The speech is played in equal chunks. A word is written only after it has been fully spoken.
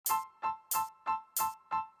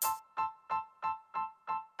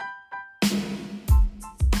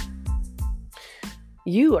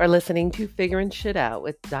You are listening to Figuring Shit Out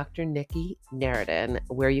with Dr. Nikki Narradin,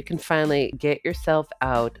 where you can finally get yourself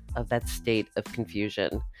out of that state of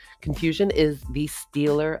confusion. Confusion is the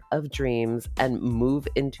stealer of dreams and move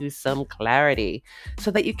into some clarity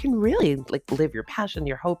so that you can really live your passion,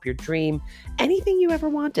 your hope, your dream, anything you ever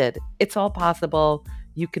wanted. It's all possible.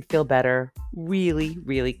 You could feel better really,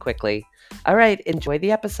 really quickly. All right, enjoy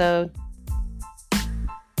the episode.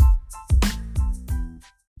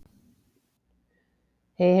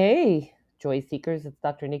 Hey, Joy Seekers, it's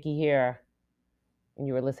Dr. Nikki here. And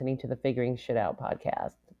you are listening to the Figuring Shit Out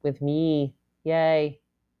podcast with me. Yay.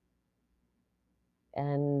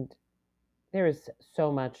 And there is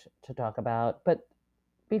so much to talk about. But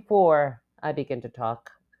before I begin to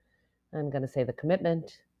talk, I'm going to say the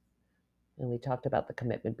commitment. And we talked about the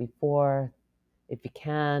commitment before. If you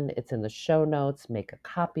can, it's in the show notes. Make a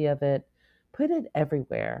copy of it. Put it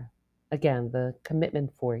everywhere. Again, the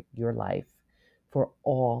commitment for your life, for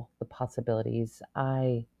all the possibilities.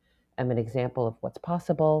 I am an example of what's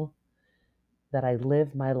possible, that I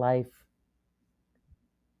live my life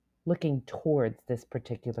looking towards this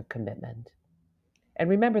particular commitment. And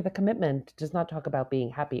remember, the commitment does not talk about being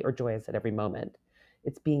happy or joyous at every moment.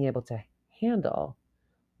 It's being able to handle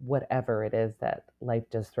whatever it is that life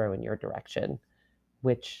does throw in your direction,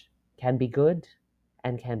 which can be good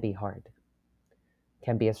and can be hard,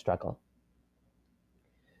 can be a struggle.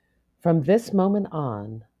 From this moment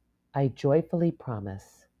on, I joyfully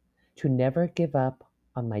promise to never give up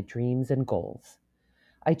on my dreams and goals.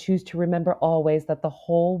 I choose to remember always that the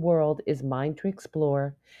whole world is mine to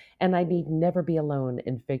explore, and I need never be alone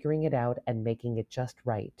in figuring it out and making it just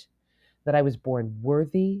right. That I was born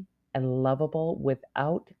worthy and lovable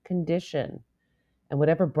without condition. And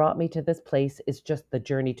whatever brought me to this place is just the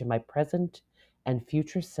journey to my present and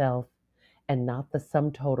future self, and not the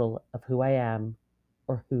sum total of who I am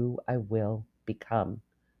or who I will become.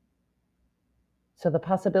 So the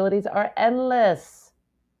possibilities are endless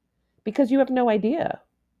because you have no idea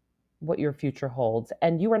what your future holds,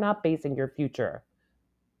 and you are not basing your future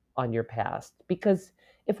on your past, because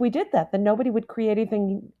if we did that, then nobody would create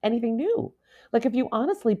anything new. Like, if you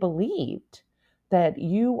honestly believed that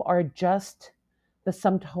you are just the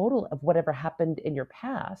sum total of whatever happened in your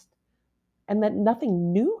past and that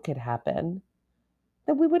nothing new could happen,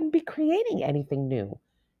 then we wouldn't be creating anything new.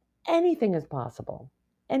 Anything is possible,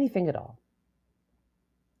 anything at all.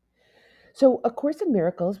 So, A Course in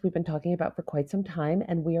Miracles, we've been talking about for quite some time,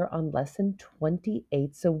 and we are on lesson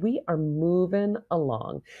 28. So, we are moving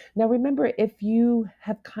along. Now, remember, if you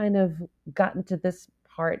have kind of gotten to this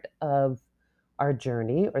part of our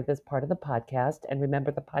journey or this part of the podcast, and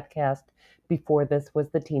remember, the podcast before this was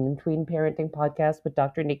the Teen and Tween Parenting Podcast with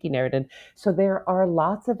Dr. Nikki Narradin. So, there are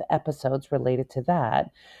lots of episodes related to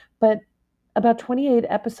that. But about 28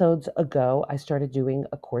 episodes ago, I started doing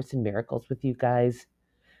A Course in Miracles with you guys,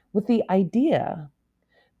 with the idea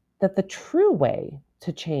that the true way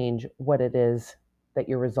to change what it is that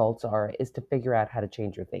your results are is to figure out how to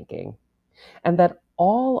change your thinking. And that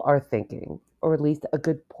all our thinking, or at least a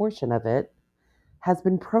good portion of it, has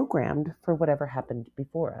been programmed for whatever happened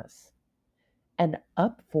before us and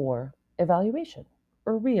up for evaluation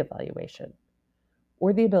or reevaluation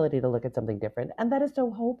or the ability to look at something different. And that is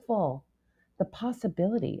so hopeful, the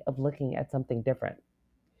possibility of looking at something different.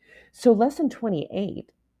 So, lesson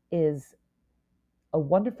 28 is a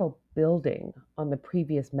wonderful building on the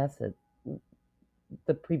previous lessons,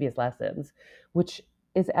 which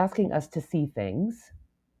is asking us to see things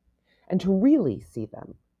and to really see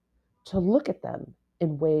them, to look at them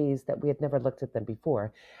in ways that we had never looked at them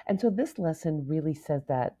before. And so this lesson really says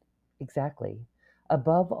that exactly.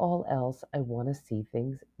 Above all else, I want to see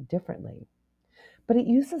things differently. But it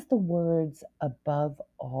uses the words above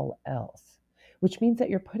all else, which means that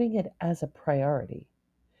you're putting it as a priority,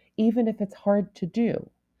 even if it's hard to do,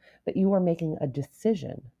 that you are making a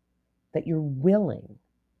decision, that you're willing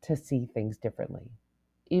to see things differently,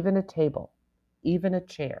 even a table, even a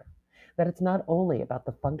chair, that it's not only about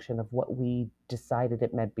the function of what we decided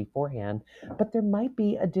it meant beforehand, but there might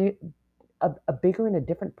be a bigger and a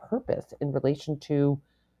different purpose in relation to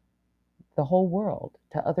the whole world,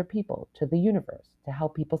 to other people, to the universe, to how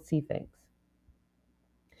people see things.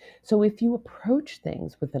 So if you approach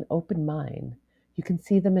things with an open mind, you can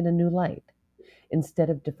see them in a new light, instead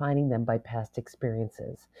of defining them by past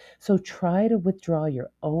experiences. So try to withdraw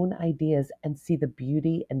your own ideas and see the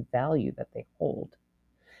beauty and value that they hold.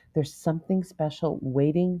 There's something special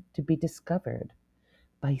waiting to be discovered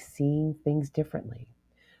by seeing things differently,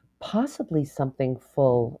 possibly something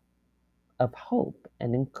full of hope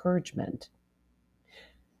and encouragement.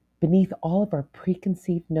 Beneath all of our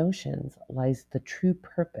preconceived notions lies the true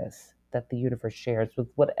purpose that the universe shares with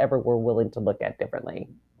whatever we're willing to look at differently.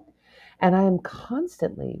 And I am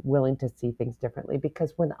constantly willing to see things differently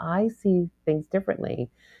because when I see things differently,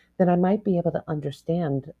 then I might be able to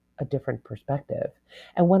understand a different perspective.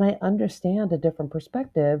 And when I understand a different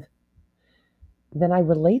perspective, then I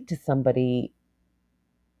relate to somebody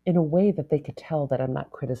in a way that they could tell that I'm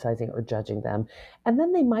not criticizing or judging them. And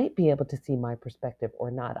then they might be able to see my perspective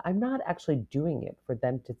or not. I'm not actually doing it for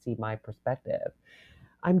them to see my perspective.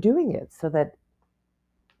 I'm doing it so that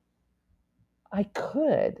I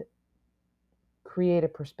could create a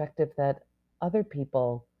perspective that other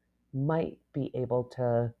people might be able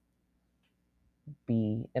to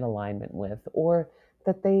be in alignment with, or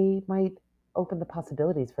that they might open the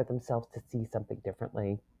possibilities for themselves to see something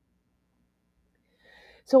differently.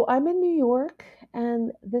 So I'm in New York,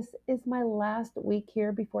 and this is my last week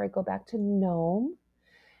here before I go back to Nome.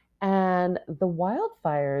 And the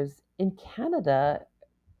wildfires in Canada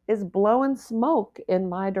is blowing smoke in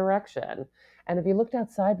my direction. And if you looked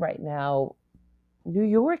outside right now, New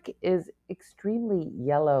York is extremely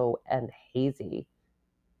yellow and hazy.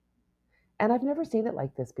 And I've never seen it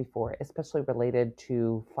like this before, especially related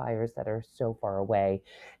to fires that are so far away.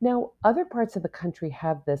 Now, other parts of the country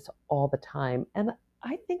have this all the time. And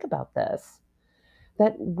I think about this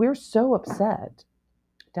that we're so upset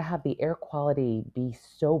to have the air quality be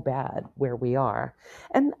so bad where we are.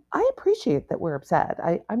 And I appreciate that we're upset.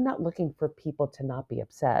 I'm not looking for people to not be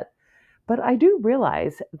upset. But I do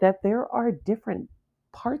realize that there are different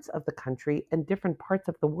parts of the country and different parts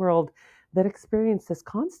of the world that experience this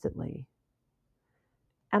constantly.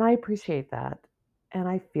 And I appreciate that. And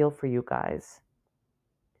I feel for you guys.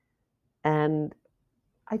 And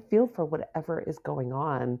I feel for whatever is going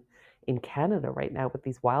on in Canada right now with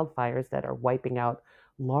these wildfires that are wiping out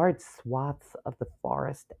large swaths of the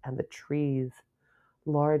forest and the trees,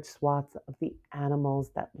 large swaths of the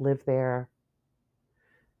animals that live there,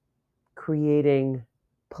 creating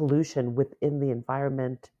pollution within the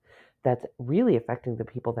environment that's really affecting the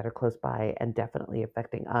people that are close by and definitely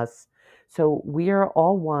affecting us. So we are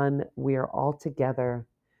all one, we are all together.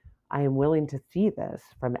 I am willing to see this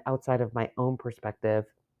from outside of my own perspective.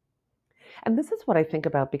 And this is what I think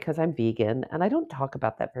about because I'm vegan and I don't talk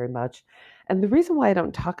about that very much. And the reason why I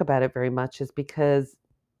don't talk about it very much is because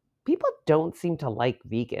people don't seem to like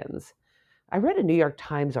vegans. I read a New York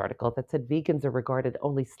Times article that said vegans are regarded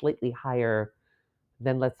only slightly higher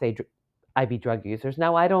than, let's say, IV drug users.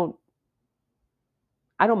 Now, I don't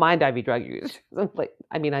mind IV drug users. Like,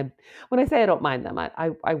 I mean, I when I say I don't mind them,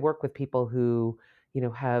 I work with people who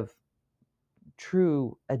have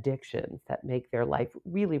true addictions that make their life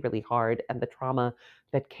really, really hard, and the trauma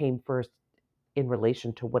that came first in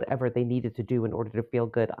relation to whatever they needed to do in order to feel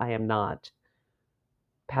good. I am not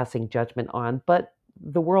passing judgment on, but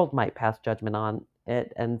the world might pass judgment on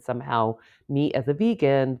it, and somehow me as a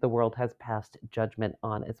vegan, the world has passed judgment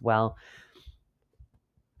on as well.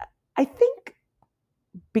 I think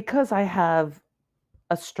because I have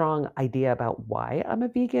a strong idea about why I'm a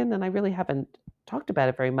vegan, and I really haven't talked about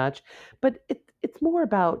it very much, but it's more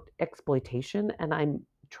about exploitation, and I'm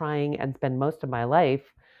trying and spend most of my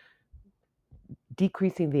life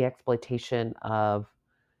decreasing the exploitation of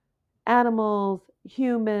animals,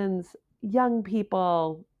 humans, young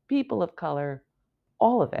people, people of color,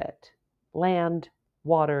 all of it, land,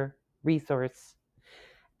 water, resource.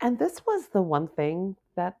 And this was the one thing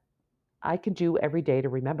that I could do every day to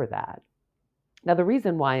remember that. Now, the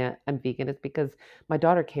reason why I'm vegan is because my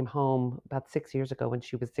daughter came home about 6 years ago when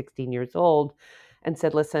she was 16 years old and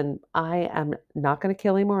said, listen, I am not going to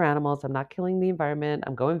kill any more animals. I'm not killing the environment.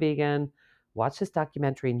 I'm going vegan. Watch this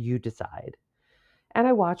documentary and you decide. And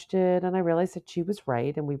I watched it and I realized that she was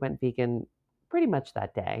right. And we went vegan pretty much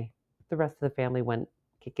that day. The rest of the family went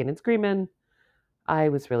kicking and screaming. I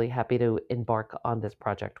was really happy to embark on this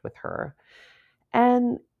project with her.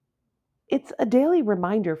 And it's a daily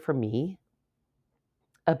reminder for me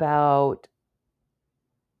about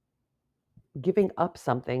giving up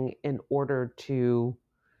something in order to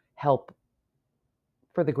help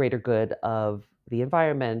for the greater good of the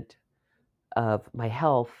environment, of my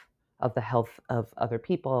health, of the health of other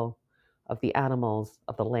people, of the animals,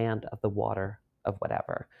 of the land, of the water, of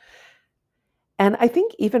whatever. And I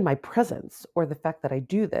think even my presence or the fact that I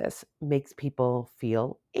do this makes people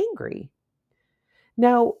feel angry.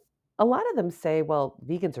 Now, a lot of them say, well,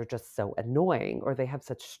 vegans are just so annoying or they have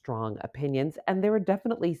such strong opinions. And there are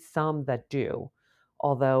definitely some that do,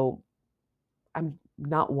 although I'm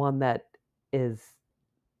not one that is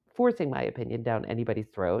forcing my opinion down anybody's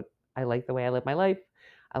throat. I like the way I live my life.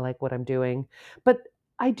 I like what I'm doing. But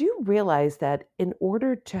I do realize that in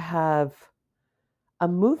order to have a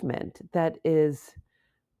movement that is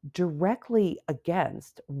directly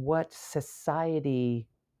against what society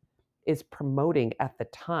is promoting at the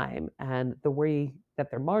time and the way that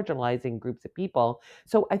they're marginalizing groups of people.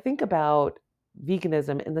 So I think about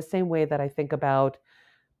veganism in the same way that I think about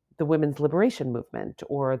the women's liberation movement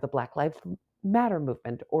or the Black Lives Matter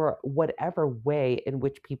movement or whatever way in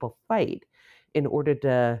which people fight in order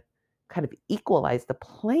to kind of equalize the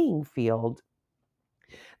playing field,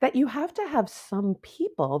 that you have to have some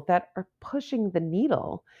people that are pushing the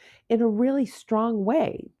needle in a really strong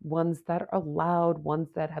way, ones that are loud, ones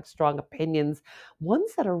that have strong opinions,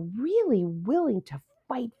 ones that are really willing to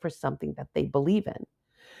fight for something that they believe in.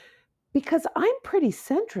 Because I'm pretty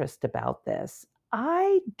centrist about this.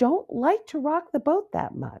 I don't like to rock the boat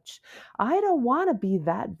that much. I don't want to be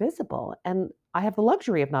that visible. And I have the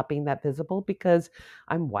luxury of not being that visible because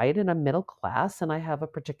I'm white and I'm middle class and I have a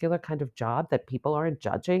particular kind of job that people aren't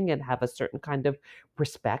judging and have a certain kind of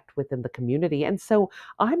respect within the community. And so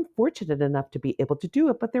I'm fortunate enough to be able to do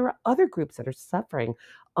it. But there are other groups that are suffering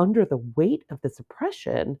under the weight of this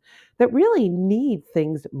oppression that really need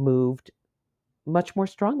things moved much more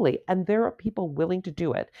strongly, and there are people willing to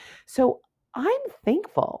do it. So I'm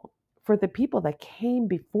thankful for the people that came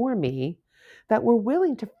before me that were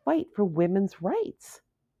willing to fight for women's rights.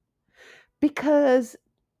 Because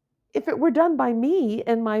if it were done by me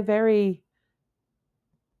in my very,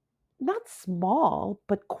 not small,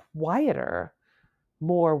 but quieter,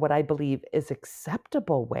 more what I believe is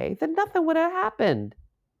acceptable way, then nothing would have happened.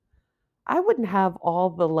 I wouldn't have all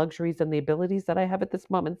the luxuries and the abilities that I have at this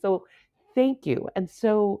moment. So thank you. And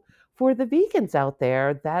so for the vegans out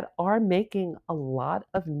there that are making a lot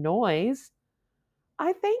of noise,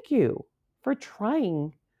 I thank you for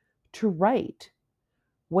trying to right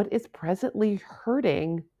what is presently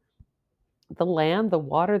hurting the land, the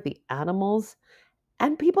water, the animals,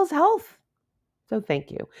 and people's health. So thank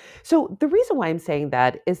you. So the reason why I'm saying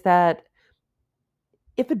that is that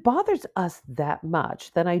if it bothers us that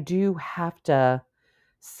much, then I do have to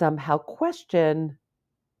somehow question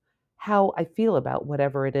how I feel about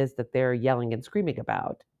whatever it is that they're yelling and screaming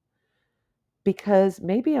about. Because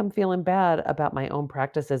maybe I'm feeling bad about my own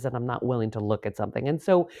practices and I'm not willing to look at something. And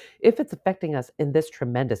so, if it's affecting us in this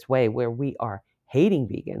tremendous way where we are hating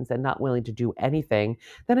vegans and not willing to do anything,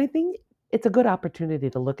 then I think it's a good opportunity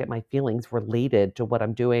to look at my feelings related to what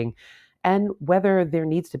I'm doing and whether there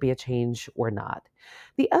needs to be a change or not.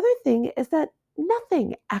 The other thing is that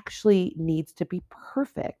nothing actually needs to be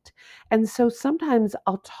perfect. And so sometimes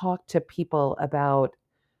I'll talk to people about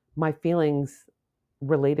my feelings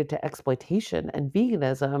related to exploitation and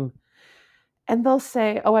veganism, and they'll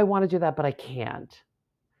say, "Oh, I want to do that, but I can't."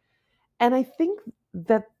 And I think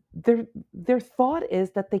that their thought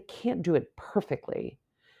is that they can't do it perfectly.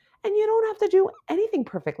 And you don't have to do anything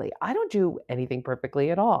perfectly. I don't do anything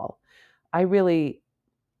perfectly at all. I really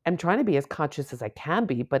am trying to be as conscious as I can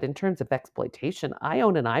be, but in terms of exploitation, I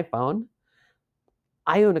own an iPhone.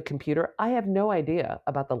 I own a computer. I have no idea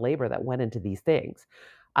about the labor that went into these things.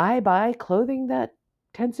 I buy clothing that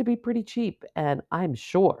tends to be pretty cheap, and I'm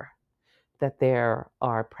sure that there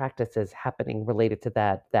are practices happening related to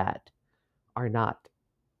that that are not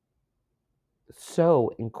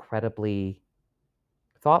so incredibly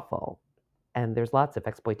thoughtful. And there's lots of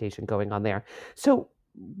exploitation going on there. So,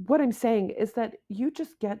 what I'm saying is that you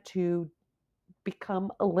just get to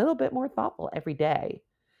become a little bit more thoughtful every day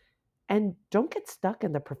and don't get stuck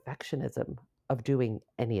in the perfectionism of doing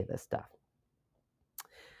any of this stuff.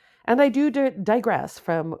 And I do digress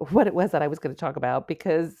from what it was that I was going to talk about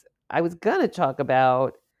because I was going to talk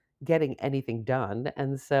about getting anything done.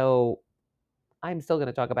 And so I'm still going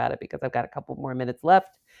to talk about it because I've got a couple more minutes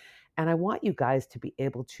left. And I want you guys to be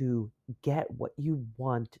able to get what you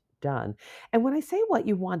want done. And when I say what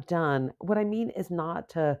you want done, what I mean is not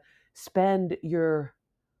to spend your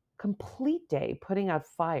complete day putting out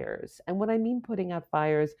fires. And when I mean putting out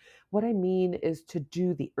fires, what I mean is to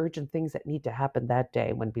do the urgent things that need to happen that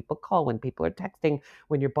day. When people call, when people are texting,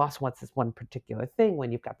 when your boss wants this one particular thing,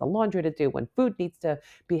 when you've got the laundry to do, when food needs to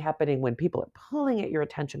be happening, when people are pulling at your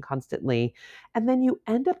attention constantly. And then you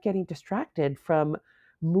end up getting distracted from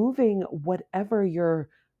moving whatever your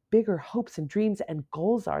bigger hopes and dreams and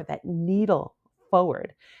goals are, that needle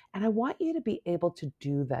forward. And I want you to be able to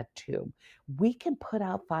do that too. We can put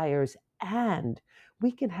out fires and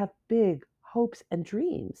we can have big hopes and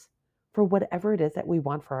dreams for whatever it is that we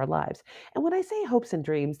want for our lives. And when I say hopes and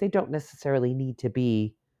dreams, they don't necessarily need to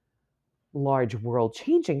be large world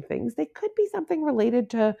changing things. They could be something related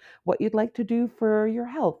to what you'd like to do for your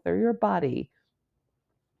health or your body.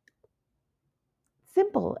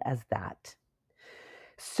 Simple as that.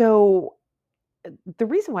 So, the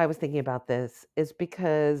reason why I was thinking about this is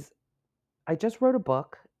because I just wrote a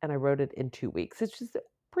book and I wrote it in 2 weeks. It's just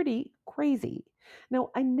pretty crazy. Now,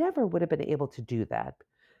 I never would have been able to do that,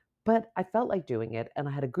 but I felt like doing it, and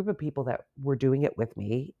I had a group of people that were doing it with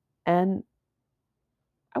me, and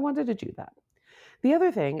I wanted to do that. The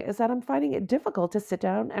other thing is that I'm finding it difficult to sit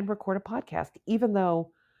down and record a podcast, even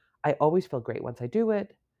though I always feel great once I do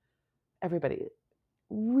it. Everybody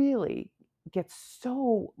really gets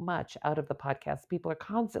so much out of the podcast. People are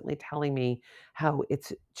constantly telling me how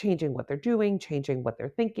it's changing what they're doing, changing what they're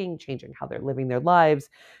thinking, changing how they're living their lives,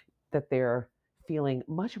 that they're feeling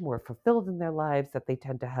much more fulfilled in their lives, that they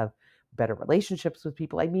tend to have better relationships with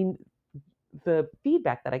people. I mean, the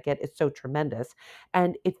feedback that I get is so tremendous,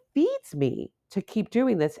 and it feeds me to keep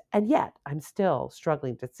doing this. And yet I'm still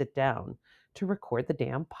struggling to sit down to record the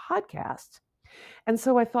damn podcast. And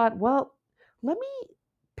so I thought, well, let me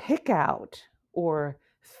pick out or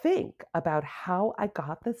think about how I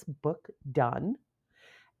got this book done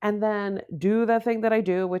and then do the thing that I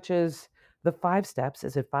do, which is the 5 steps.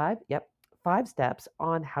 Is it 5? Yep. 5 steps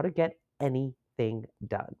on how to get anything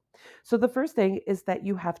done. So the first thing is that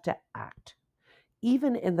you have to act,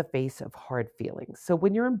 even in the face of hard feelings. So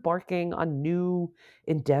when you're embarking on new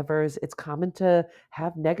endeavors, it's common to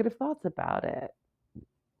have negative thoughts about it,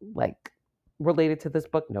 like related to this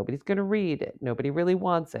book. Nobody's going to read it. Nobody really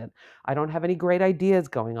wants it. I don't have any great ideas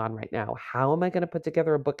going on right now. How am I going to put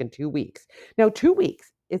together a book in 2 weeks? Now, 2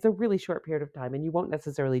 weeks is a really short period of time, and you won't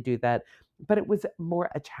necessarily do that. But it was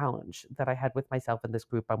more a challenge that I had with myself and this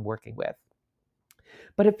group I'm working with.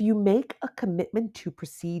 But if you make a commitment to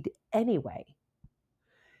proceed anyway,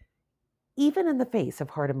 even in the face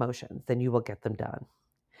of hard emotions, then you will get them done.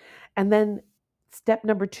 And then step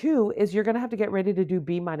number 2 is you're going to have to get ready to do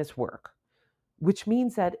B minus work, which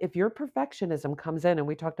means that if your perfectionism comes in, and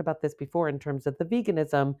we talked about this before in terms of the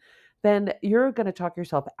veganism, then you're going to talk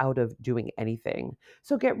yourself out of doing anything.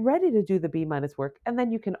 So get ready to do the B minus work, and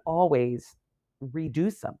then you can always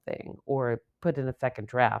redo something or put in a second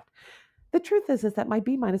draft. The truth is that my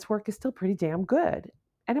B minus work is still pretty damn good.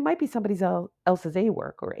 And it might be somebody else's A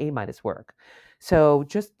work or A minus work. So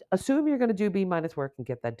just assume you're going to do B minus work and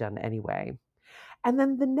get that done anyway. And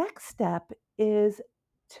then the next step is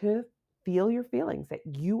to feel your feelings, that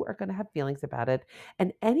you are going to have feelings about it.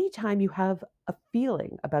 And anytime you have a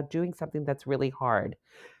feeling about doing something that's really hard,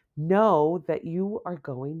 know that you are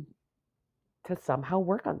going to somehow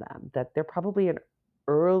work on them, that they're probably an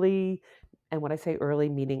early, and when I say early,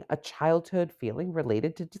 meaning a childhood feeling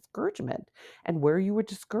related to discouragement, and where you were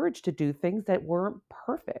discouraged to do things that weren't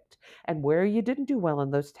perfect, and where you didn't do well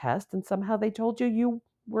in those tests, and somehow they told you you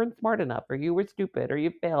weren't smart enough, or you were stupid, or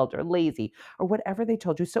you failed, or lazy, or whatever they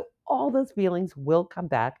told you. So all those feelings will come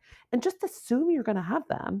back, and just assume you're going to have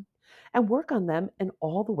them and work on them in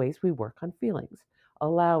all the ways we work on feelings: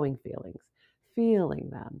 allowing feelings, feeling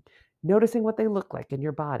them, noticing what they look like in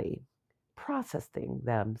your body, processing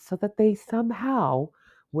them so that they somehow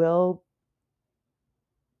will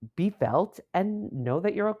be felt, and know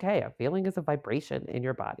that you're okay. A feeling is a vibration in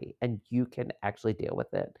your body and you can actually deal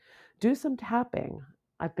with it. Do some tapping.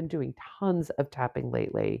 I've been doing tons of tapping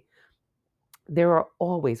lately. There are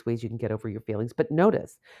always ways you can get over your feelings, but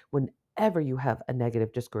notice whenever you have a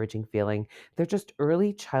negative, discouraging feeling, they're just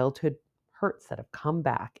early childhood hurts that have come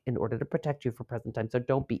back in order to protect you for present time. So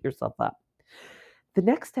don't beat yourself up. The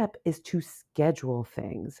next step is to schedule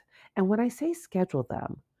things. And when I say schedule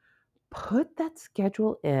them, put that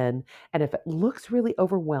schedule in. And if it looks really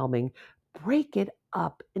overwhelming, break it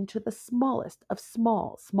up into the smallest of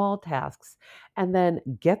small tasks. And then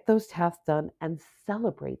get those tasks done and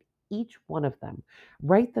celebrate each one of them.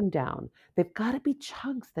 Write them down. They've got to be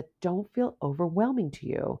chunks that don't feel overwhelming to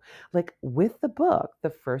you. Like with the book, the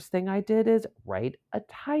first thing I did is write a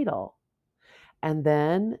title. And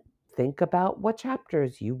then think about what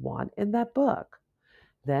chapters you want in that book.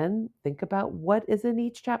 Then think about what is in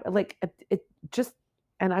each chapter. Like it just,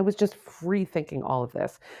 and I was just free thinking all of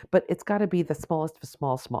this, but it's got to be the smallest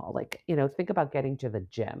of small. Like, think about getting to the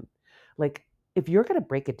gym. Like, if you're going to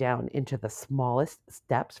break it down into the smallest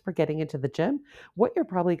steps for getting into the gym, what you're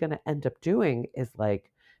probably going to end up doing is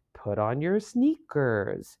like put on your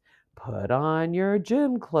sneakers, put on your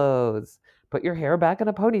gym clothes, put your hair back in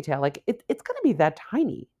a ponytail. Like, it's going to be that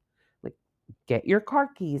tiny. Like, get your car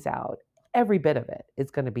keys out. Every bit of it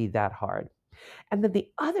is going to be that hard. And then the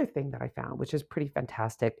other thing that I found, which is pretty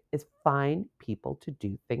fantastic, is find people to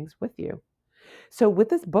do things with you. So with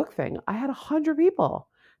this book thing, I had 100 people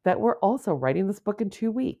that were also writing this book in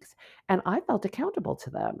 2 weeks. And I felt accountable to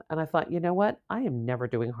them. And I thought, you know what? I am never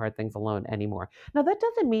doing hard things alone anymore. Now, that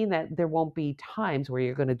doesn't mean that there won't be times where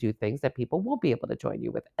you're going to do things that people won't be able to join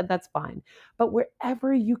you with. And that's fine. But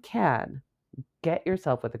wherever you can, Get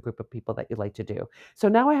yourself with a group of people that you like to do. So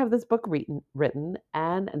now I have this book written,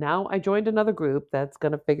 and now I joined another group that's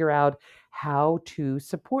going to figure out how to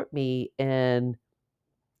support me in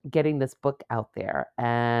getting this book out there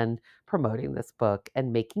and promoting this book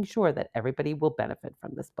and making sure that everybody will benefit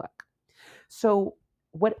from this book. So,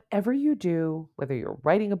 whatever you do, whether you're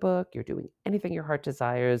writing a book, you're doing anything your heart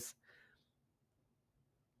desires,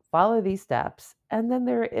 follow these steps. And then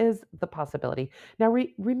there is the possibility. Now,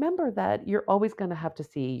 remember that you're always going to have to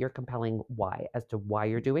see your compelling why as to why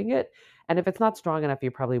you're doing it. And if it's not strong enough,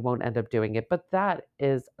 you probably won't end up doing it. But that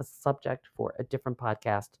is a subject for a different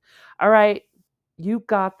podcast. All right. You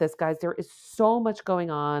got this, guys. There is so much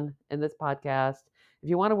going on in this podcast. If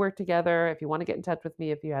you want to work together, if you want to get in touch with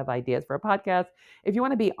me, if you have ideas for a podcast, if you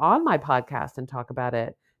want to be on my podcast and talk about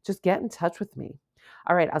it, just get in touch with me.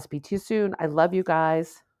 All right. I'll speak to you soon. I love you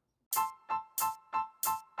guys.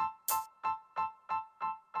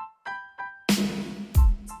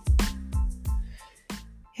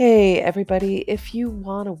 Hey, everybody, if you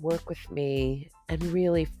want to work with me and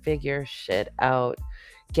really figure shit out,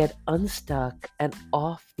 get unstuck and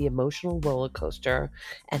off the emotional roller coaster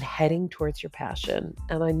and heading towards your passion,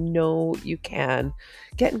 and I know you can,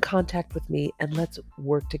 get in contact with me and let's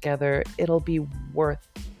work together. It'll be worth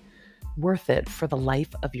it for the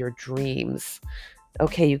life of your dreams.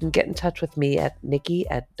 Okay, you can get in touch with me at Nikki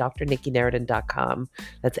at drnikkinaretin.com.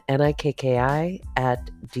 That's Nikki at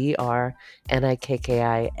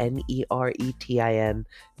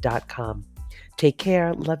drnikkinaretin.com. Take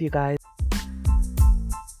care. Love you guys.